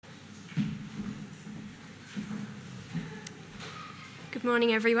Good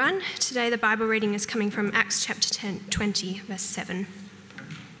morning, everyone. Today the Bible reading is coming from Acts chapter 20, verse 7.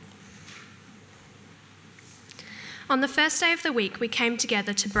 On the first day of the week, we came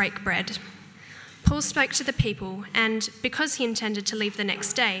together to break bread. Paul spoke to the people and, because he intended to leave the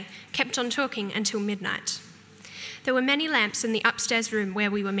next day, kept on talking until midnight. There were many lamps in the upstairs room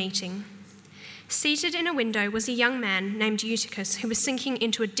where we were meeting. Seated in a window was a young man named Eutychus who was sinking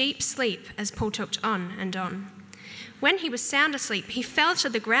into a deep sleep as Paul talked on and on. When he was sound asleep, he fell to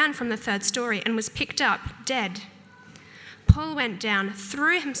the ground from the third story and was picked up, dead. Paul went down,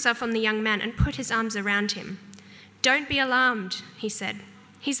 threw himself on the young man and put his arms around him. "Don't be alarmed," he said.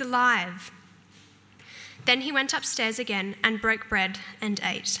 "He's alive." Then he went upstairs again and broke bread and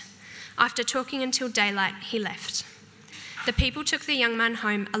ate. After talking until daylight, he left. The people took the young man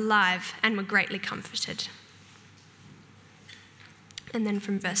home alive and were greatly comforted. And then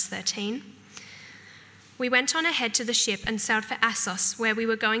from verse 13. We went on ahead to the ship and sailed for Assos, where we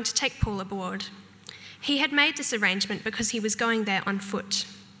were going to take Paul aboard. He had made this arrangement because he was going there on foot.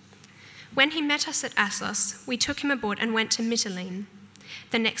 When he met us at Assos, we took him aboard and went to Mytilene.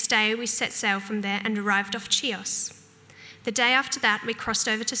 The next day we set sail from there and arrived off Chios. The day after that we crossed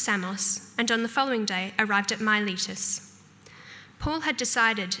over to Samos, and on the following day arrived at Miletus. Paul had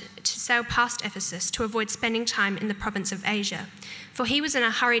decided to sail past Ephesus to avoid spending time in the province of Asia, for he was in a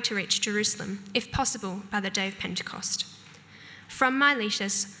hurry to reach Jerusalem, if possible, by the day of Pentecost. From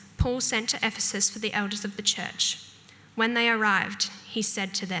Miletus, Paul sent to Ephesus for the elders of the church. When they arrived, he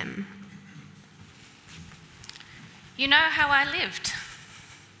said to them, "You know how I lived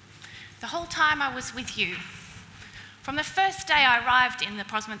the whole time I was with you, from the first day I arrived in the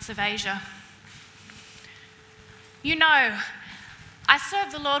province of Asia. You know, I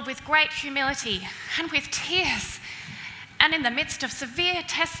served the Lord with great humility and with tears, and in the midst of severe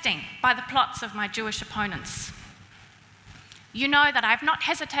testing by the plots of my Jewish opponents. You know that I have not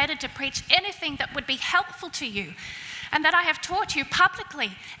hesitated to preach anything that would be helpful to you, and that I have taught you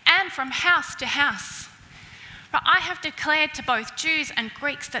publicly and from house to house. For I have declared to both Jews and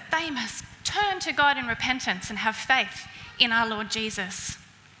Greeks that they must turn to God in repentance and have faith in our Lord Jesus.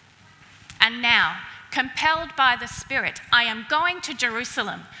 And now, compelled by the Spirit, I am going to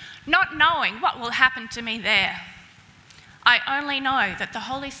Jerusalem, not knowing what will happen to me there. I only know that the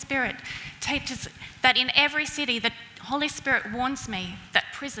Holy Spirit teaches that in every city the Holy Spirit warns me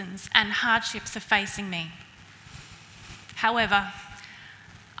that prisons and hardships are facing me. However,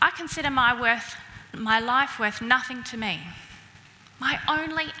 I consider my life worth nothing to me. My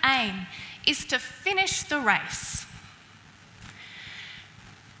only aim is to finish the race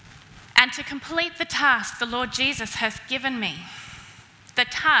and to complete the task the Lord Jesus has given me, the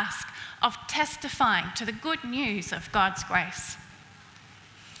task of testifying to the good news of God's grace.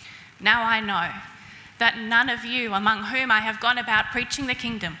 Now I know that none of you among whom I have gone about preaching the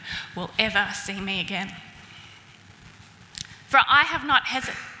kingdom will ever see me again.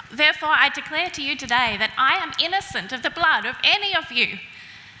 Therefore I declare to you today that I am innocent of the blood of any of you.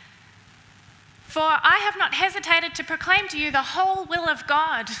 For I have not hesitated to proclaim to you the whole will of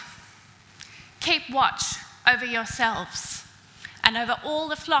God. Keep watch over yourselves and over all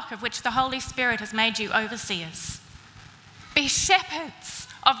the flock of which the Holy Spirit has made you overseers. Be shepherds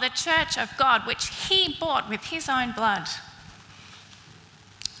of the church of God, which he bought with his own blood.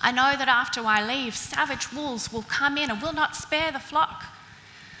 I know that after I leave, savage wolves will come in and will not spare the flock.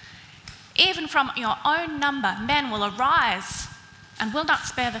 Even from your own number, men will arise and will not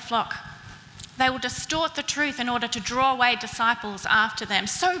spare the flock. They will distort the truth in order to draw away disciples after them.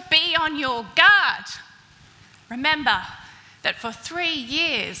 So be on your guard. Remember that for 3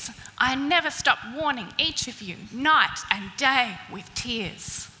 years I never stopped warning each of you night and day with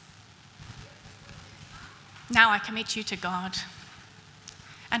tears. Now I commit you to God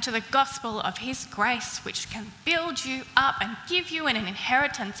and to the gospel of his grace, which can build you up and give you an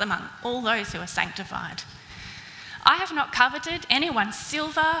inheritance among all those who are sanctified. I have not coveted anyone's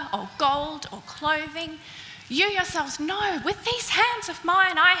silver or gold or clothing. You yourselves know, with these hands of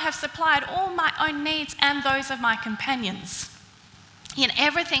mine, I have supplied all my own needs and those of my companions. In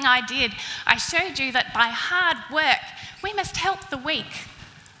everything I did, I showed you that by hard work, we must help the weak,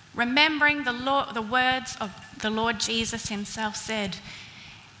 remembering the words of the Lord Jesus himself said,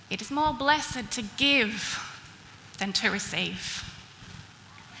 "It is more blessed to give than to receive."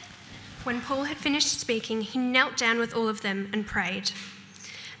 When Paul had finished speaking, he knelt down with all of them and prayed.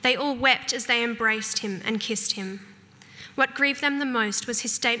 They all wept as they embraced him and kissed him. What grieved them the most was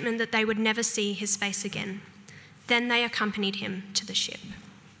his statement that they would never see his face again. Then they accompanied him to the ship.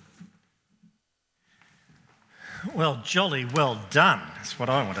 Well, jolly well done, is what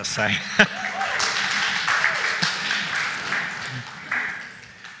I want to say.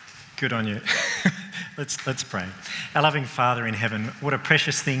 Good on you. Let's pray. Our loving Father in heaven, what a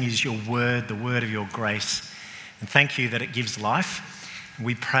precious thing is your word, the word of your grace. And thank you that it gives life.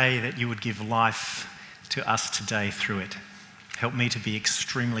 We pray that you would give life to us today through it. Help me to be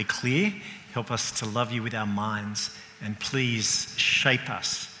extremely clear. Help us to love you with our minds. And please shape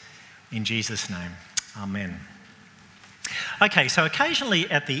us in Jesus' name. Amen. Okay, so occasionally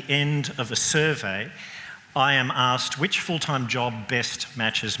at the end of a survey, I am asked which full-time job best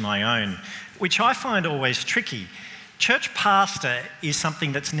matches my own, which I find always tricky. Church pastor is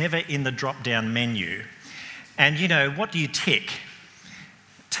something that's never in the drop-down menu. And you know, what do you tick?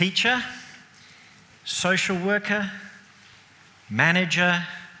 Teacher, social worker, manager,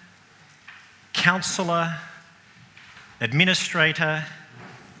 counsellor, administrator,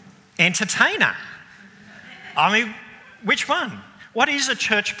 entertainer. I mean, which one? What is a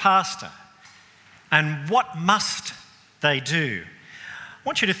church pastor? And what must they do? I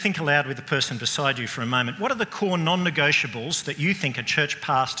want you to think aloud with the person beside you for a moment. What are the core non-negotiables that you think a church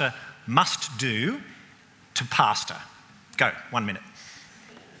pastor must do to pastor? Go, 1 minute.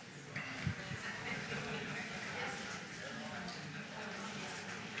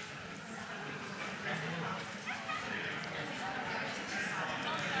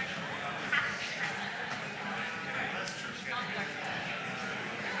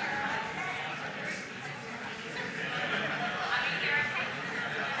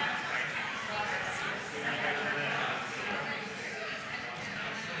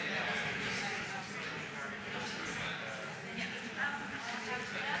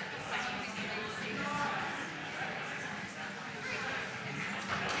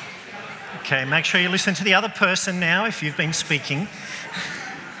 Okay, make sure you listen to the other person now if you've been speaking.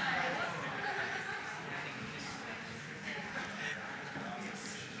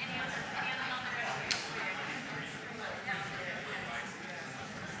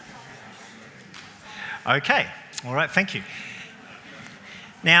 Okay, all right, thank you.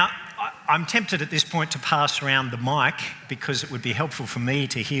 Now, I'm tempted at this point to pass around the mic because it would be helpful for me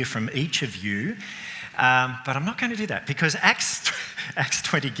to hear from each of you. But I'm not going to do that because Acts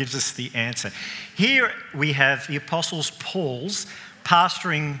 20 gives us the answer. Here we have the Apostle Paul's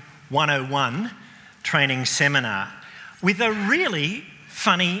Pastoring 101 training seminar with a really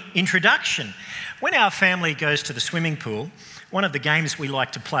funny introduction. When our family goes to the swimming pool, one of the games we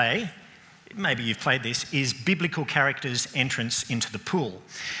like to play, maybe you've played this, is biblical characters' entrance into the pool.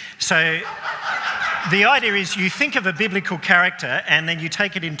 So the idea is you think of a biblical character and then you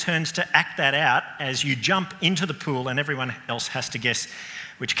take it in turns to act that out as you jump into the pool and everyone else has to guess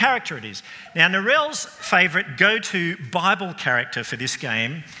which character it is. Now, Narelle's favourite go-to Bible character for this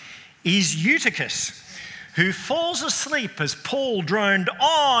game is Eutychus, who falls asleep as Paul droned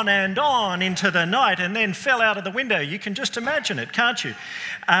on and on into the night and then fell out of the window. You can just imagine it, can't you?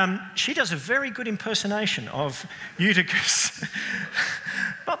 She does a very good impersonation of Eutychus.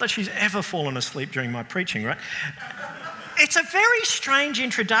 Not that she's ever fallen asleep during my preaching, right? It's a very strange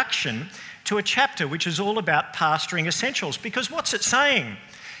introduction to a chapter which is all about pastoring essentials, because what's it saying?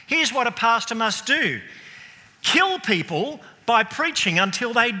 Here's what a pastor must do: kill people by preaching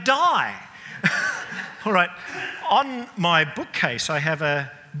until they die. All right, on my bookcase I have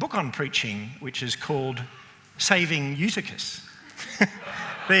a book on preaching which is called Saving Eutychus.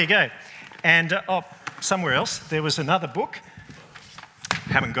 There you go. And somewhere else there was another book.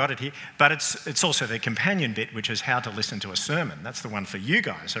 Haven't got it here, but it's also the companion bit, which is how to listen to a sermon. That's the one for you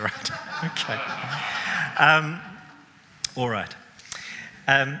guys, all right? Okay. All right.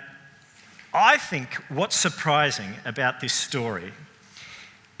 I think what's surprising about this story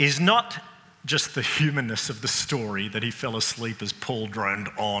is not just the humanness of the story, that he fell asleep as Paul droned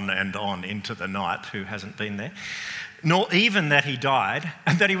on and on into the night, who hasn't been there, nor even that he died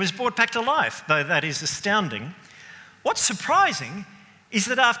and that he was brought back to life, though that is astounding. What's surprising is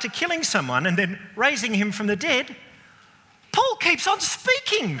that after killing someone and then raising him from the dead, Paul keeps on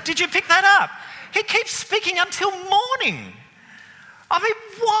speaking. Did you pick that up? He keeps speaking until morning. I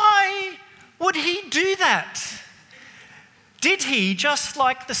mean, why would he do that? Did he just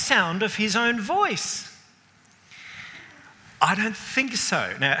like the sound of his own voice? I don't think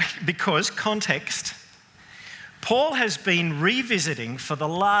so. Now, because context, Paul has been revisiting for the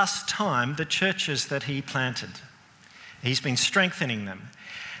last time the churches that he planted. He's been strengthening them.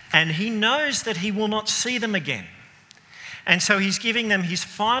 And he knows that he will not see them again. And so he's giving them his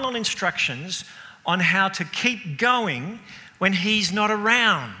final instructions on how to keep going when he's not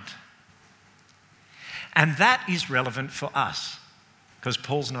around. And that is relevant for us, because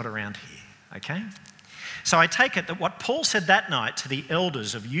Paul's not around here, okay? So I take it that what Paul said that night to the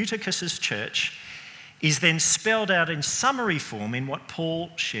elders of Eutychus's church is then spelled out in summary form in what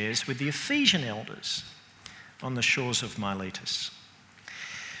Paul shares with the Ephesian elders on the shores of Miletus.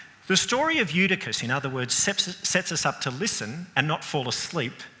 The story of Eutychus, in other words, sets us up to listen and not fall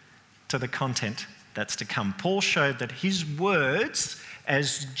asleep to the content that's to come. Paul showed that his words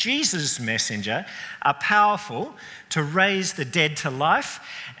as Jesus' messenger are powerful to raise the dead to life,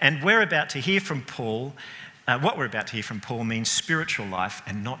 and what we're about to hear from Paul means spiritual life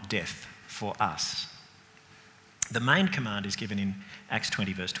and not death for us. The main command is given in Acts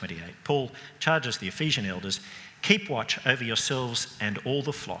 20, verse 28. Paul charges the Ephesian elders, "Keep watch over yourselves and all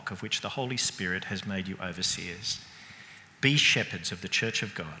the flock of which the Holy Spirit has made you overseers. Be shepherds of the church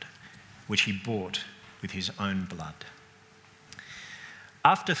of God, which he bought with his own blood."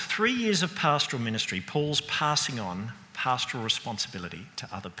 After 3 years of pastoral ministry, Paul's passing on pastoral responsibility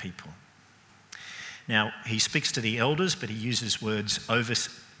to other people. Now, he speaks to the elders, but he uses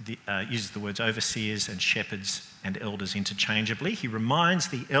the words overseers and shepherds and elders interchangeably. He reminds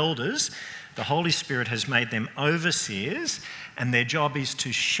the elders the Holy Spirit has made them overseers, and their job is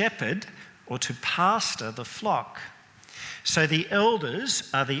to shepherd or to pastor the flock. So the elders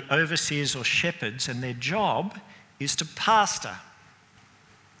are the overseers or shepherds, and their job is to pastor.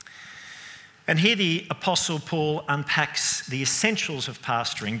 And here the Apostle Paul unpacks the essentials of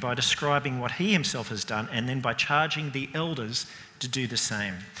pastoring by describing what he himself has done and then by charging the elders to do the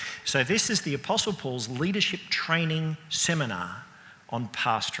same. So this is the Apostle Paul's leadership training seminar on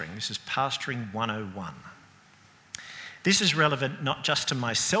pastoring. This is Pastoring 101. This is relevant not just to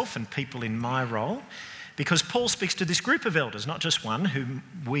myself and people in my role, because Paul speaks to this group of elders, not just one whom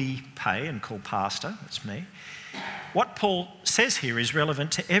we pay and call pastor, that's me. What Paul says here is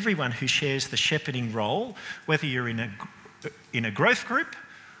relevant to everyone who shares the shepherding role, whether you're in a growth group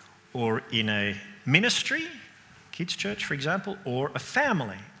or in a ministry, kids' church for example, or a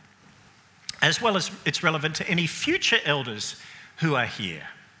family. As well as it's relevant to any future elders who are here.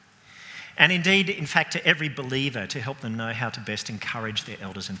 And indeed, in fact, to every believer to help them know how to best encourage their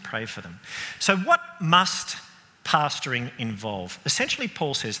elders and pray for them. So what must pastoring involve? Essentially,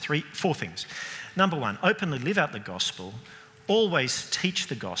 Paul says four things. Number one, openly live out the gospel, always teach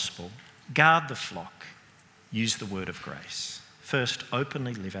the gospel, guard the flock, use the word of grace. First,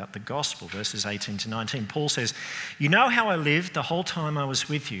 openly live out the gospel, verses 18 to 19. Paul says, "You know how I lived the whole time I was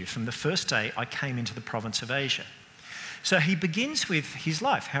with you, from the first day I came into the province of Asia." So he begins with his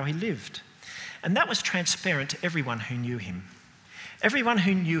life, how he lived. And that was transparent to everyone who knew him. Everyone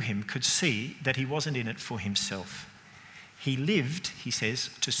who knew him could see that he wasn't in it for himself. He lived, he says,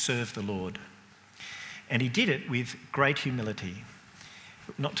 to serve the Lord. And he did it with great humility,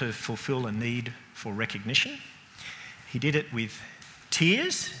 not to fulfill a need for recognition. He did it with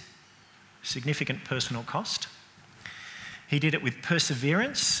tears, significant personal cost. He did it with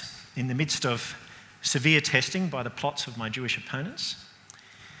perseverance in the midst of severe testing by the plots of my Jewish opponents.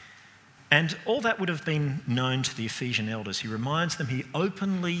 And all that would have been known to the Ephesian elders. He reminds them he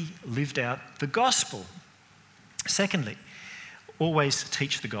openly lived out the gospel. Secondly, always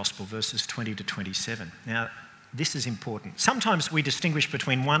teach the gospel, verses 20 to 27. Now, this is important. Sometimes we distinguish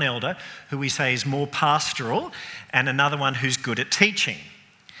between one elder who we say is more pastoral and another one who's good at teaching.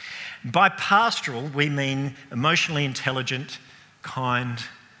 By pastoral, we mean emotionally intelligent, kind,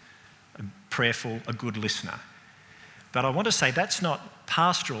 prayerful, a good listener. But I want to say that's not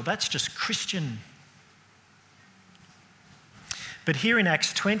pastoral, that's just Christian. But here in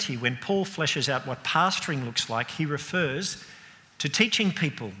Acts 20, when Paul fleshes out what pastoring looks like, he refers to teaching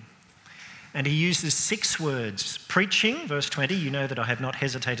people. And he uses 6 words. Preaching, verse 20, you know that I have not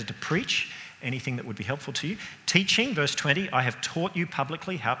hesitated to preach anything that would be helpful to you. Teaching, verse 20, I have taught you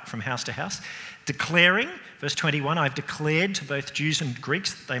publicly from house to house. Declaring, verse 21, I have declared to both Jews and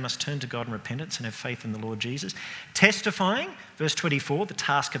Greeks that they must turn to God in repentance and have faith in the Lord Jesus. Testifying, verse 24, the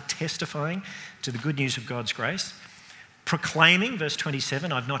task of testifying to the good news of God's grace. Proclaiming, verse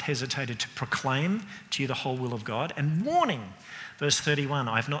 27, I've not hesitated to proclaim to you the whole will of God. And warning, verse 31,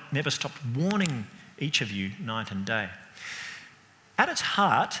 I've never stopped warning each of you night and day. At its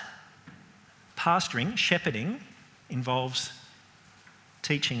heart, pastoring, shepherding, involves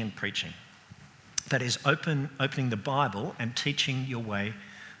teaching and preaching. That is, opening the Bible and teaching your way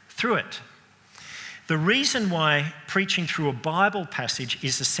through it. The reason why preaching through a Bible passage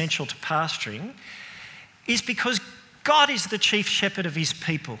is essential to pastoring is because God is the chief shepherd of his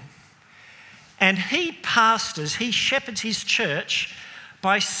people. And he shepherds his church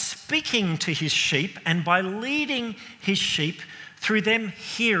by speaking to his sheep and by leading his sheep through them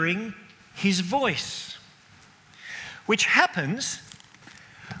hearing his voice, which happens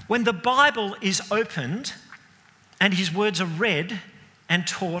when the Bible is opened and his words are read and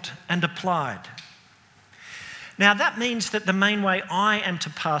taught and applied. Now, that means that the main way I am to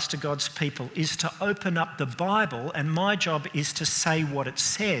pastor God's people is to open up the Bible, and my job is to say what it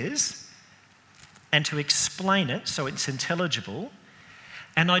says and to explain it so it's intelligible.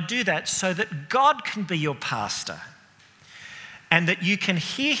 And I do that so that God can be your pastor and that you can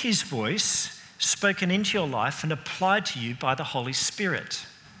hear his voice spoken into your life and applied to you by the Holy Spirit.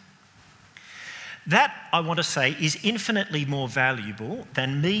 That, I want to say, is infinitely more valuable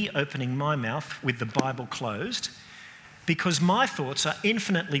than me opening my mouth with the Bible closed, because my thoughts are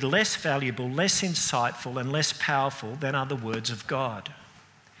infinitely less valuable, less insightful, and less powerful than are the words of God.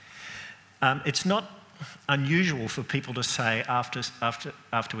 It's not unusual for people to say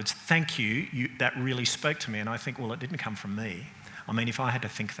afterwards, "Thank you, that really spoke to me." And I think, well, it didn't come from me. I mean, if I had to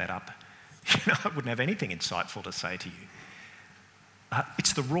think that up, I wouldn't have anything insightful to say to you.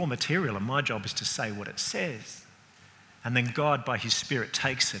 It's the raw material, and my job is to say what it says. And then God, by his Spirit,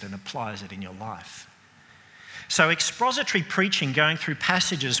 takes it and applies it in your life. So expository preaching, going through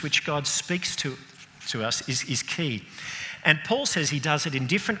passages which God speaks to us, is key. And Paul says he does it in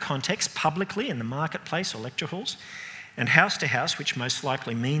different contexts, publicly in the marketplace or lecture halls, and house to house, which most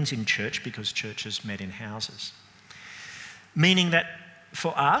likely means in church, because churches met in houses. Meaning that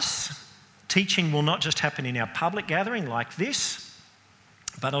for us, teaching will not just happen in our public gathering like this,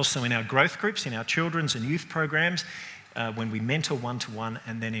 but also in our growth groups, in our children's and youth programs, when we mentor one-to-one,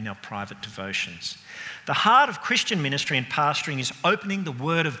 and then in our private devotions. The heart of Christian ministry and pastoring is opening the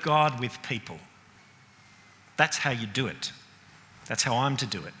Word of God with people. That's how you do it. That's how I'm to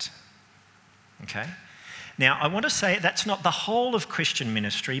do it. Okay? Now, I want to say that's not the whole of Christian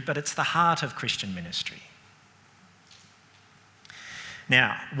ministry, but it's the heart of Christian ministry.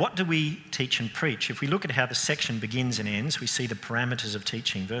 Now, what do we teach and preach? If we look at how the section begins and ends, we see the parameters of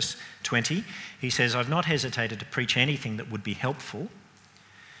teaching. Verse 20, he says, "I've not hesitated to preach anything that would be helpful."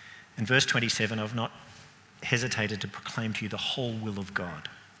 And verse 27, "I've not hesitated to proclaim to you the whole will of God."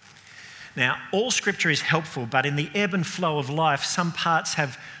 Now, all scripture is helpful, but in the ebb and flow of life, some parts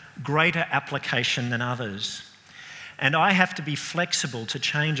have greater application than others. And I have to be flexible to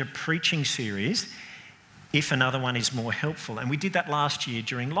change a preaching series if another one is more helpful. And we did that last year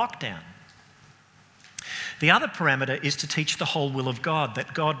during lockdown. The other parameter is to teach the whole will of God,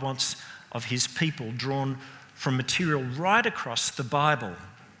 that God wants of his people, drawn from material right across the Bible.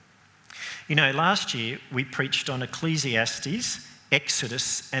 You know, last year we preached on Ecclesiastes,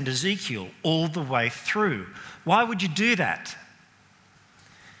 Exodus, and Ezekiel all the way through. Why would you do that?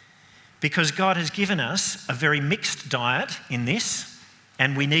 Because God has given us a very mixed diet in this,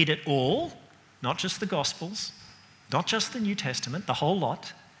 and we need it all. Not just the Gospels, not just the New Testament, the whole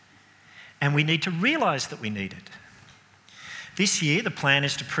lot. And we need to realise that we need it. This year, the plan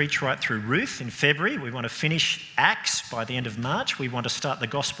is to preach right through Ruth in February. We want to finish Acts by the end of March. We want to start the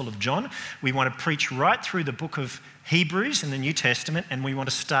Gospel of John. We want to preach right through the book of Hebrews in the New Testament. And we want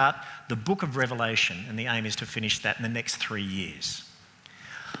to start the book of Revelation. And the aim is to finish that in the next 3 years.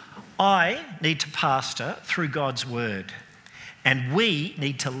 I need to pastor through God's word. And we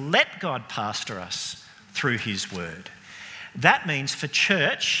need to let God pastor us through his word. That means for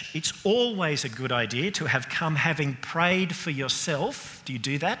church, it's always a good idea to have come having prayed for yourself. Do you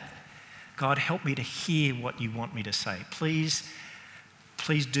do that? God, help me to hear what you want me to say. Please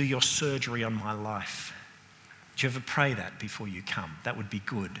do your surgery on my life. Do you ever pray that before you come? That would be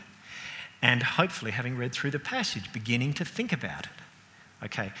good. And hopefully, having read through the passage, beginning to think about it.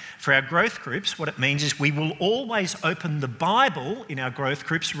 Okay, for our growth groups, what it means is we will always open the Bible in our growth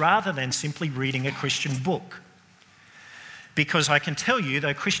groups rather than simply reading a Christian book. Because I can tell you,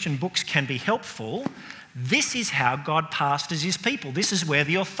 though Christian books can be helpful, this is how God pastors his people. This is where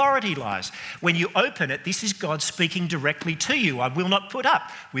the authority lies. When you open it, this is God speaking directly to you. I will not put up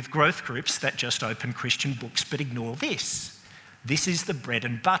with growth groups that just open Christian books but ignore this. This is the bread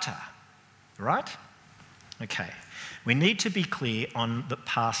and butter, right? Okay. We need to be clear on the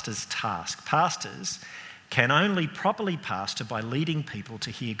pastor's task. Pastors can only properly pastor by leading people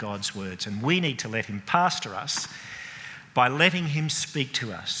to hear God's words, and we need to let him pastor us by letting him speak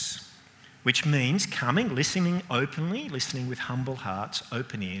to us, which means coming, listening openly, listening with humble hearts,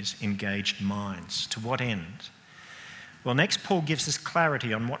 open ears, engaged minds. To what end? Well, next Paul gives us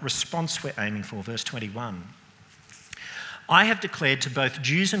clarity on what response we're aiming for, verse 21. "I have declared to both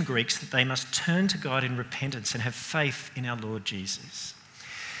Jews and Greeks that they must turn to God in repentance and have faith in our Lord Jesus."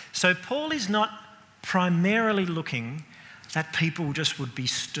 So Paul is not primarily looking that people just would be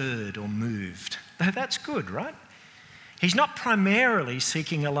stirred or moved, though that's good, right? He's not primarily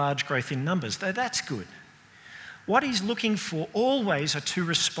seeking a large growth in numbers, though that's good. What he's looking for always are two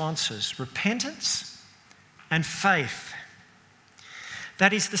responses: repentance and faith.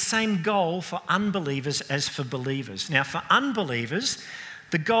 that is the same goal for unbelievers as for believers. Now, for unbelievers,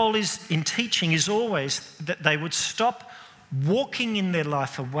 the goal in teaching is always that they would stop walking in their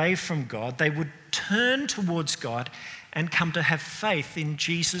life away from God. They would turn towards God and come to have faith in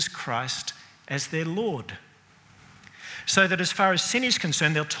Jesus Christ as their Lord. So that as far as sin is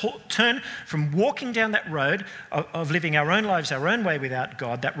concerned, they'll turn from walking down that road of living our own lives our own way without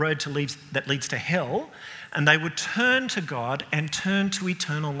God, that road that leads to hell, and they would turn to God and turn to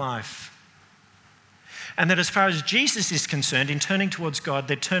eternal life. And that as far as Jesus is concerned, in turning towards God,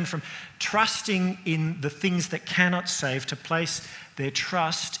 they turn from trusting in the things that cannot save to place their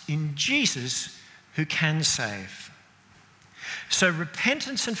trust in Jesus who can save. So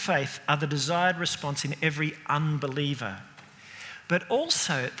repentance and faith are the desired response in every unbeliever. But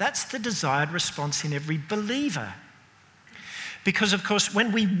also, that's the desired response in every believer. Because, of course,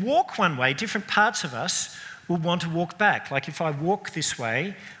 when we walk one way, different parts of us will want to walk back. Like if I walk this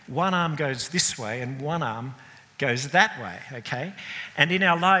way, one arm goes this way and one arm goes that way, okay? And in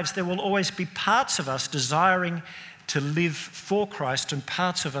our lives, there will always be parts of us desiring to live for Christ and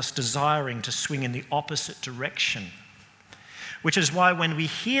parts of us desiring to swing in the opposite direction. Which is why when we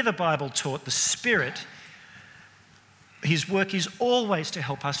hear the Bible taught, the Spirit, his work is always to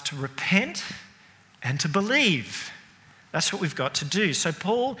help us to repent and to believe. That's what we've got to do. So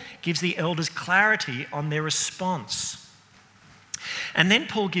Paul gives the elders clarity on their response. And then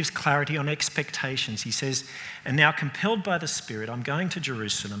Paul gives clarity on expectations. He says, "And now compelled by the Spirit, I'm going to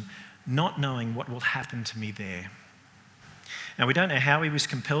Jerusalem, not knowing what will happen to me there." Now we don't know how he was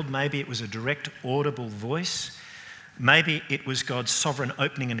compelled. Maybe it was a direct, audible voice. Maybe it was God's sovereign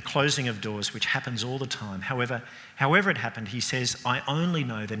opening and closing of doors, which happens all the time. However it happened, he says, "I only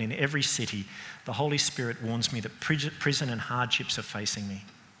know that in every city the Holy Spirit warns me that prison and hardships are facing me."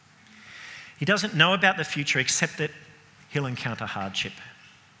 He doesn't know about the future except that he'll encounter hardship.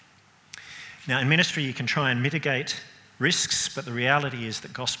 Now, in ministry, you can try and mitigate risks, but the reality is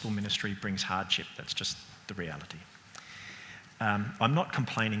that gospel ministry brings hardship. That's just the reality. I'm not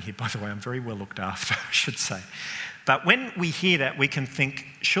complaining here, by the way. I'm very well looked after, I should say. But when we hear that, we can think,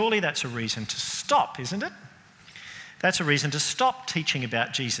 surely that's a reason to stop, isn't it? That's a reason to stop teaching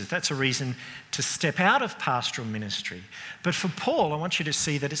about Jesus. That's a reason to step out of pastoral ministry. But for Paul, I want you to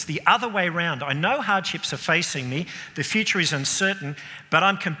see that it's the other way around. I know hardships are facing me, the future is uncertain, but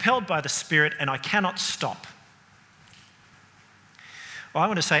I'm compelled by the Spirit and I cannot stop. Well, I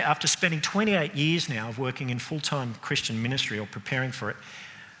want to say, after spending 28 years now of working in full-time Christian ministry or preparing for it,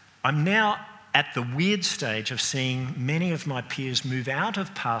 I'm now at the weird stage of seeing many of my peers move out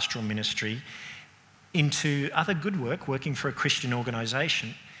of pastoral ministry into other good work, working for a Christian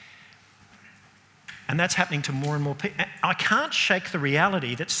organisation. And that's happening to more and more people. I can't shake the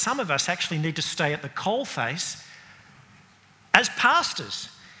reality that some of us actually need to stay at the coalface as pastors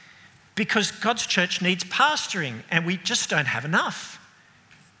because God's church needs pastoring and we just don't have enough,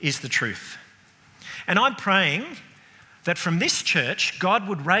 is the truth. And I'm praying that from this church, God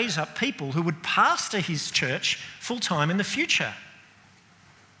would raise up people who would pastor his church full-time in the future.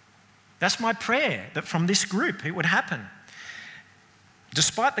 That's my prayer, that from this group it would happen.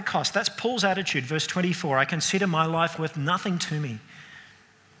 Despite the cost, that's Paul's attitude. Verse 24, "I consider my life worth nothing to me.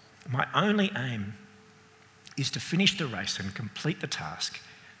 My only aim is to finish the race and complete the task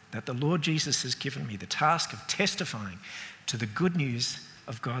that the Lord Jesus has given me, the task of testifying to the good news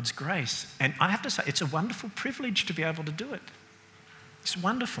of God's grace." And I have to say, it's a wonderful privilege to be able to do it. It's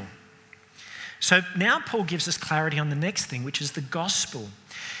wonderful. So now Paul gives us clarity on the next thing, which is the gospel.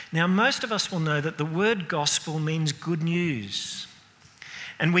 Now, most of us will know that the word gospel means good news.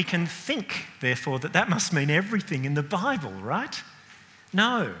 And we can think, therefore, that that must mean everything in the Bible, right?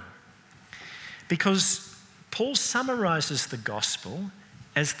 No. Because Paul summarises the gospel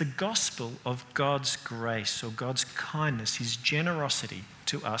as the gospel of God's grace or God's kindness, his generosity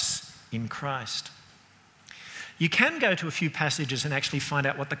to us in Christ. You can go to a few passages and actually find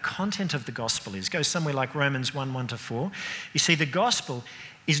out what the content of the gospel is. Go somewhere like Romans 1:1-4. You see, the gospel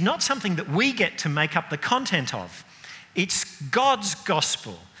is not something that we get to make up the content of. It's God's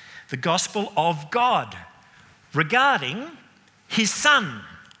gospel, the gospel of God regarding his Son,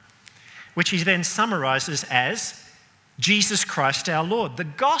 which he then summarises as Jesus Christ our Lord. The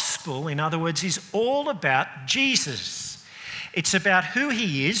gospel, in other words, is all about Jesus. It's about who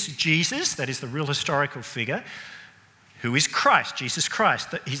he is, Jesus, that is the real historical figure, who is Christ, Jesus Christ.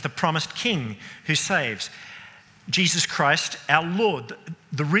 He's the promised king who saves. Jesus Christ, our Lord,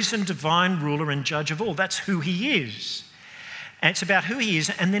 the risen divine ruler and judge of all. That's who he is. And it's about who he is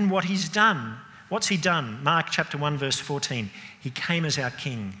and then what he's done. What's he done? Mark chapter 1, verse 14. He came as our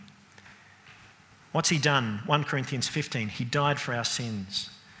king. What's he done? 1 Corinthians 15, he died for our sins.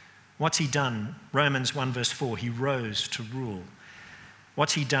 What's he done? Romans 1 verse 4, he rose to rule.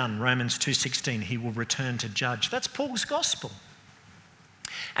 What's he done? Romans 2:16, he will return to judge. That's Paul's gospel.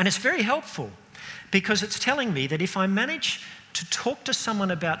 And it's very helpful because it's telling me that if I manage to talk to someone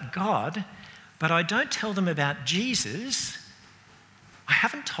about God, but I don't tell them about Jesus, I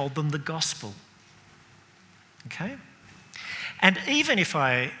haven't told them the gospel. Okay? And even if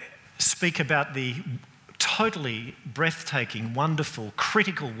I speak about the totally breathtaking, wonderful,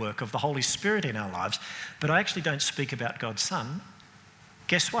 critical work of the Holy Spirit in our lives, but I actually don't speak about God's Son,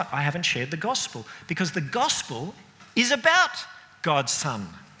 guess what? I haven't shared the gospel because the gospel is about God's Son.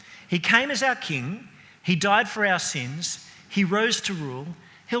 He came as our King, he died for our sins, he rose to rule,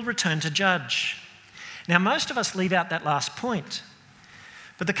 he'll return to judge. Now, most of us leave out that last point,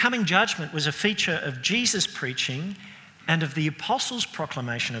 but the coming judgment was a feature of Jesus' preaching and of the apostles'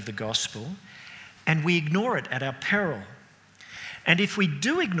 proclamation of the gospel, and we ignore it at our peril. And if we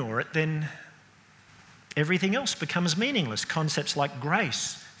do ignore it, then everything else becomes meaningless. Concepts like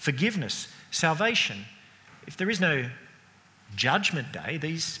grace, forgiveness, salvation. If there is no judgment day,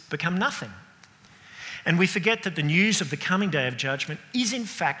 these become nothing. And we forget that the news of the coming day of judgment is in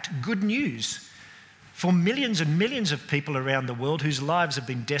fact good news for millions and millions of people around the world whose lives have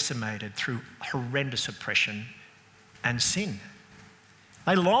been decimated through horrendous oppression and sin.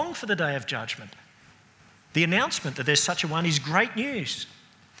 They long for the day of judgment. The announcement that there's such a one is great news.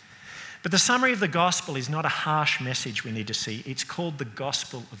 But the summary of the gospel is not a harsh message we need to see. It's called the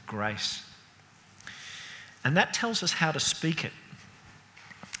gospel of grace. And that tells us how to speak it,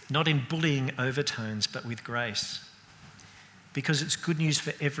 not in bullying overtones, but with grace. Because it's good news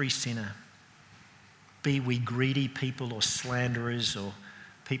for every sinner. Be we greedy people or slanderers or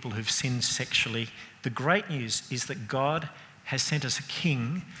people who've sinned sexually. The great news is that God has sent us a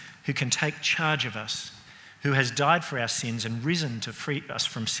King who can take charge of us, who has died for our sins and risen to free us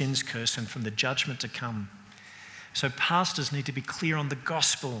from sin's curse and from the judgment to come. So pastors need to be clear on the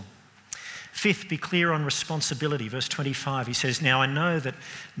gospel. Fifth, be clear on responsibility. Verse 25, he says, "Now I know that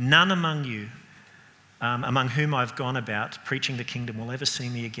none among you, among whom I've gone about preaching the kingdom, will ever see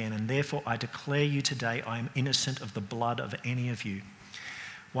me again, and therefore I declare you today I am innocent of the blood of any of you."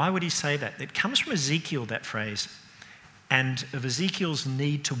 Why would he say that? It comes from Ezekiel, that phrase, and of Ezekiel's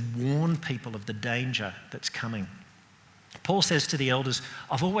need to warn people of the danger that's coming. Paul says to the elders,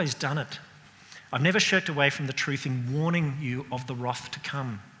 "I've always done it. I've never shirked away from the truth in warning you of the wrath to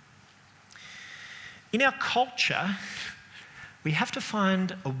come." In our culture, we have to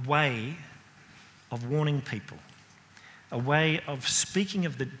find a way of warning people, a way of speaking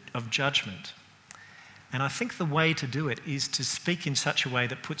of judgment. And I think the way to do it is to speak in such a way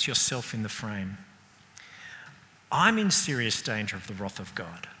that puts yourself in the frame. I'm in serious danger of the wrath of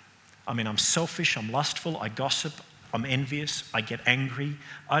God. I mean, I'm selfish, I'm lustful, I gossip, I'm envious, I get angry.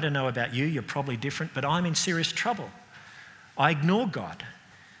 I don't know about you, you're probably different, but I'm in serious trouble. I ignore God.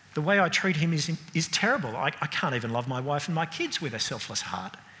 The way I treat him is terrible. I can't even love my wife and my kids with a selfless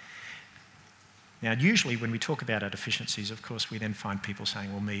heart. Now, usually when we talk about our deficiencies, of course, we then find people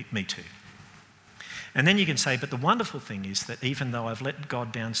saying, well, me too. And then you can say, but the wonderful thing is that even though I've let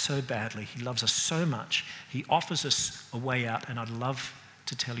God down so badly, he loves us so much, he offers us a way out, and I'd love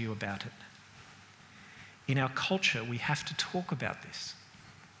to tell you about it. In our culture, we have to talk about this.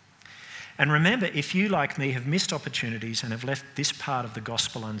 And remember, if you, like me, have missed opportunities and have left this part of the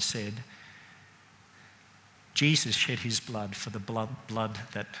gospel unsaid, Jesus shed his blood for the blood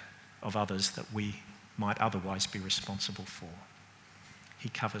of others that we might otherwise be responsible for. He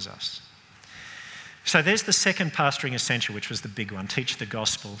covers us. So there's the second pastoring essential, which was the big one, teach the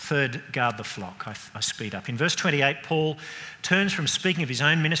gospel. Third, guard the flock. I speed up. In verse 28, Paul turns from speaking of his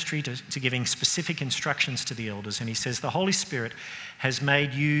own ministry to giving specific instructions to the elders, and he says, the Holy Spirit has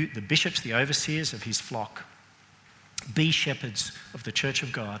made you the bishops, the overseers of his flock. Be shepherds of the church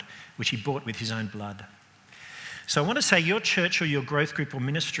of God, which he bought with his own blood. So I want to say your church or your growth group or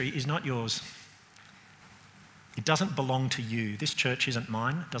ministry is not yours. It doesn't belong to you. This church isn't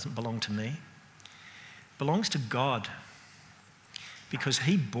mine. It doesn't belong to me. Belongs to God because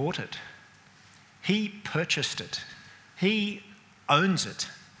he bought it. He purchased it. He owns it.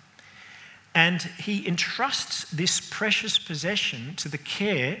 And he entrusts this precious possession to the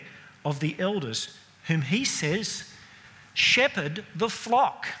care of the elders, whom he says, shepherd the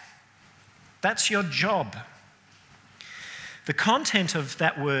flock. That's your job. The content of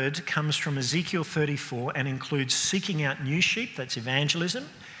that word comes from Ezekiel 34 and includes seeking out new sheep, that's evangelism,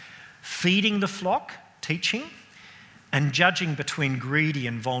 feeding the flock, teaching, and judging between greedy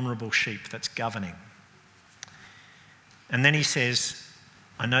and vulnerable sheep, that's governing. And then he says,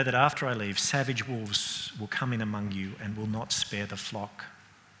 I know that after I leave, savage wolves will come in among you and will not spare the flock.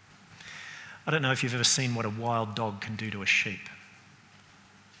 I don't know if you've ever seen what a wild dog can do to a sheep.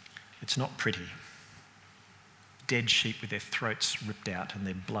 It's not pretty. Dead sheep with their throats ripped out and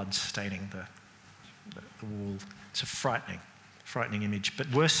their blood staining the wall. It's a frightening image.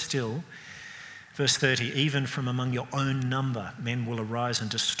 But worse still, verse 30, even from among your own number, men will arise and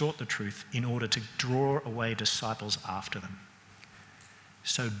distort the truth in order to draw away disciples after them.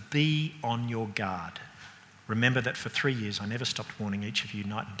 So be on your guard. Remember that for 3 years I never stopped warning each of you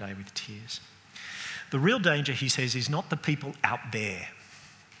night and day with tears. The real danger, he says, is not the people out there.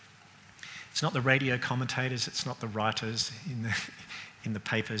 It's not the radio commentators, it's not the writers in the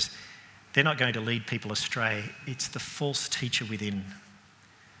papers. They're not going to lead people astray. It's the false teacher within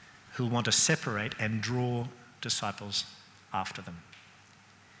who'll want to separate and draw disciples after them.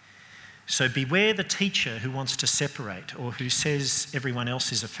 So beware the teacher who wants to separate or who says everyone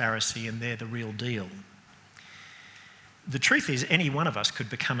else is a Pharisee and they're the real deal. The truth is, any one of us could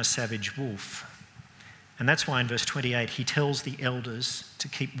become a savage wolf. And that's why in verse 28, he tells the elders to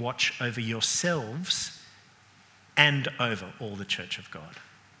keep watch over yourselves and over all the church of God.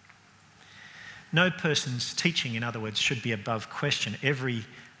 No person's teaching, in other words, should be above question. Every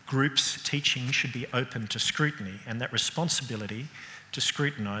group's teaching should be open to scrutiny, and that responsibility to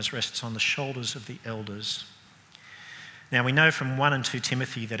scrutinise rests on the shoulders of the elders. Now, we know from 1 and 2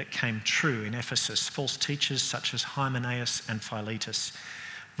 Timothy that it came true in Ephesus. False teachers such as Hymenaeus and Philetus,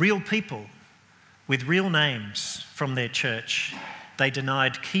 real people with real names from their church, they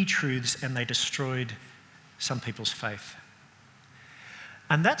denied key truths and they destroyed some people's faith.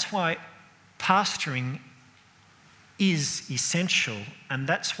 And that's why pastoring is essential, and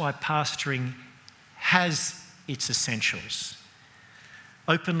that's why pastoring has its essentials.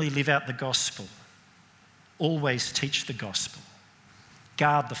 Openly live out the gospel. Always teach the gospel.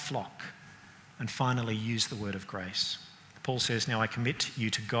 Guard the flock. And finally, use the word of grace. Paul says, now I commit you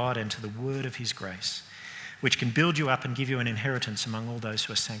to God and to the word of his grace, which can build you up and give you an inheritance among all those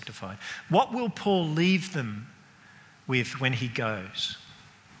who are sanctified. What will Paul leave them with when he goes?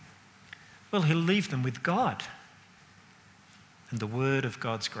 Well, he'll leave them with God and the word of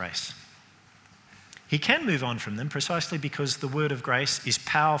God's grace. He can move on from them precisely because the word of grace is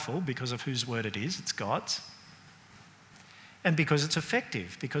powerful because of whose word it is, it's God's, and because it's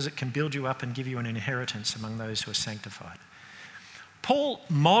effective, because it can build you up and give you an inheritance among those who are sanctified. Paul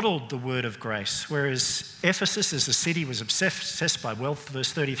modelled the word of grace, whereas Ephesus as a city was obsessed by wealth.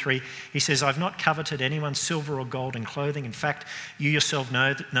 Verse 33, he says, I've not coveted anyone's silver or gold in clothing. In fact, you yourself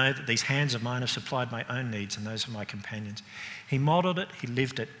know that these hands of mine have supplied my own needs and those of my companions. He modelled it, he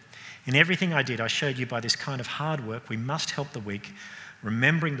lived it. In everything I did, I showed you by this kind of hard work, we must help the weak,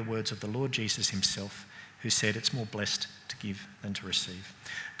 remembering the words of the Lord Jesus himself, who said, it's more blessed to give than to receive.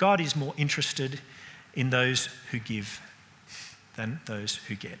 God is more interested in those who give than those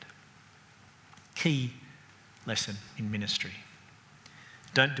who get. Key lesson in ministry.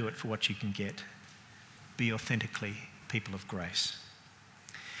 Don't do it for what you can get. Be authentically people of grace.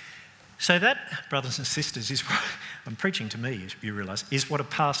 So that, brothers and sisters, is what I'm preaching to me, as you realise, is what a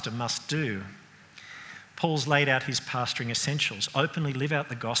pastor must do. Paul's laid out his pastoring essentials. Openly live out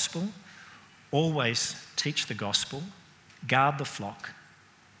the gospel, always teach the gospel, guard the flock,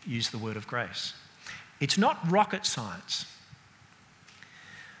 use the word of grace. It's not rocket science,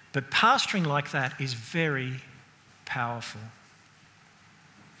 but pastoring like that is very powerful.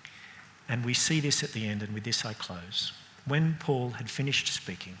 And we see this at the end, and with this I close. When Paul had finished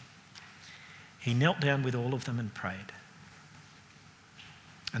speaking, he knelt down with all of them and prayed.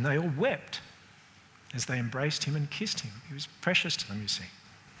 And they all wept as they embraced him and kissed him. He was precious to them, you see.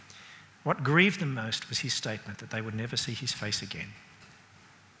 What grieved them most was his statement that they would never see his face again.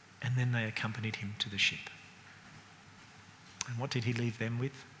 And then they accompanied him to the ship. And what did he leave them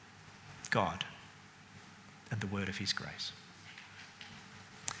with? God and the word of his grace.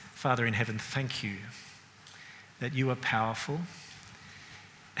 Father in heaven, thank you that you are powerful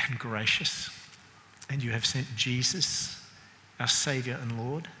and gracious, and you have sent Jesus, our Saviour and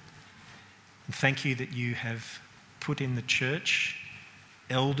Lord. And thank you that you have put in the church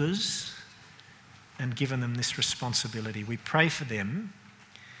elders and given them this responsibility. We pray for them.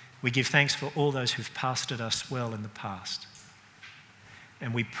 We give thanks for all those who've pastored us well in the past.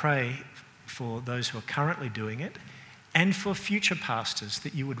 And we pray for those who are currently doing it and for future pastors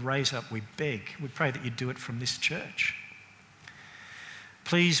that you would raise up, we beg. We pray that you'd do it from this church.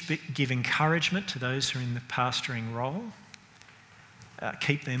 Please give encouragement to those who are in the pastoring role.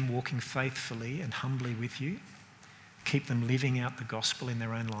 Keep them walking faithfully and humbly with you. Keep them living out the gospel in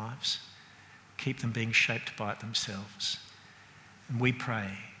their own lives. Keep them being shaped by it themselves. And we pray,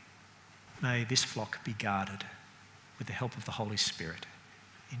 may this flock be guarded with the help of the Holy Spirit.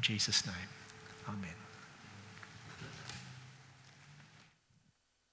 In Jesus' name, amen.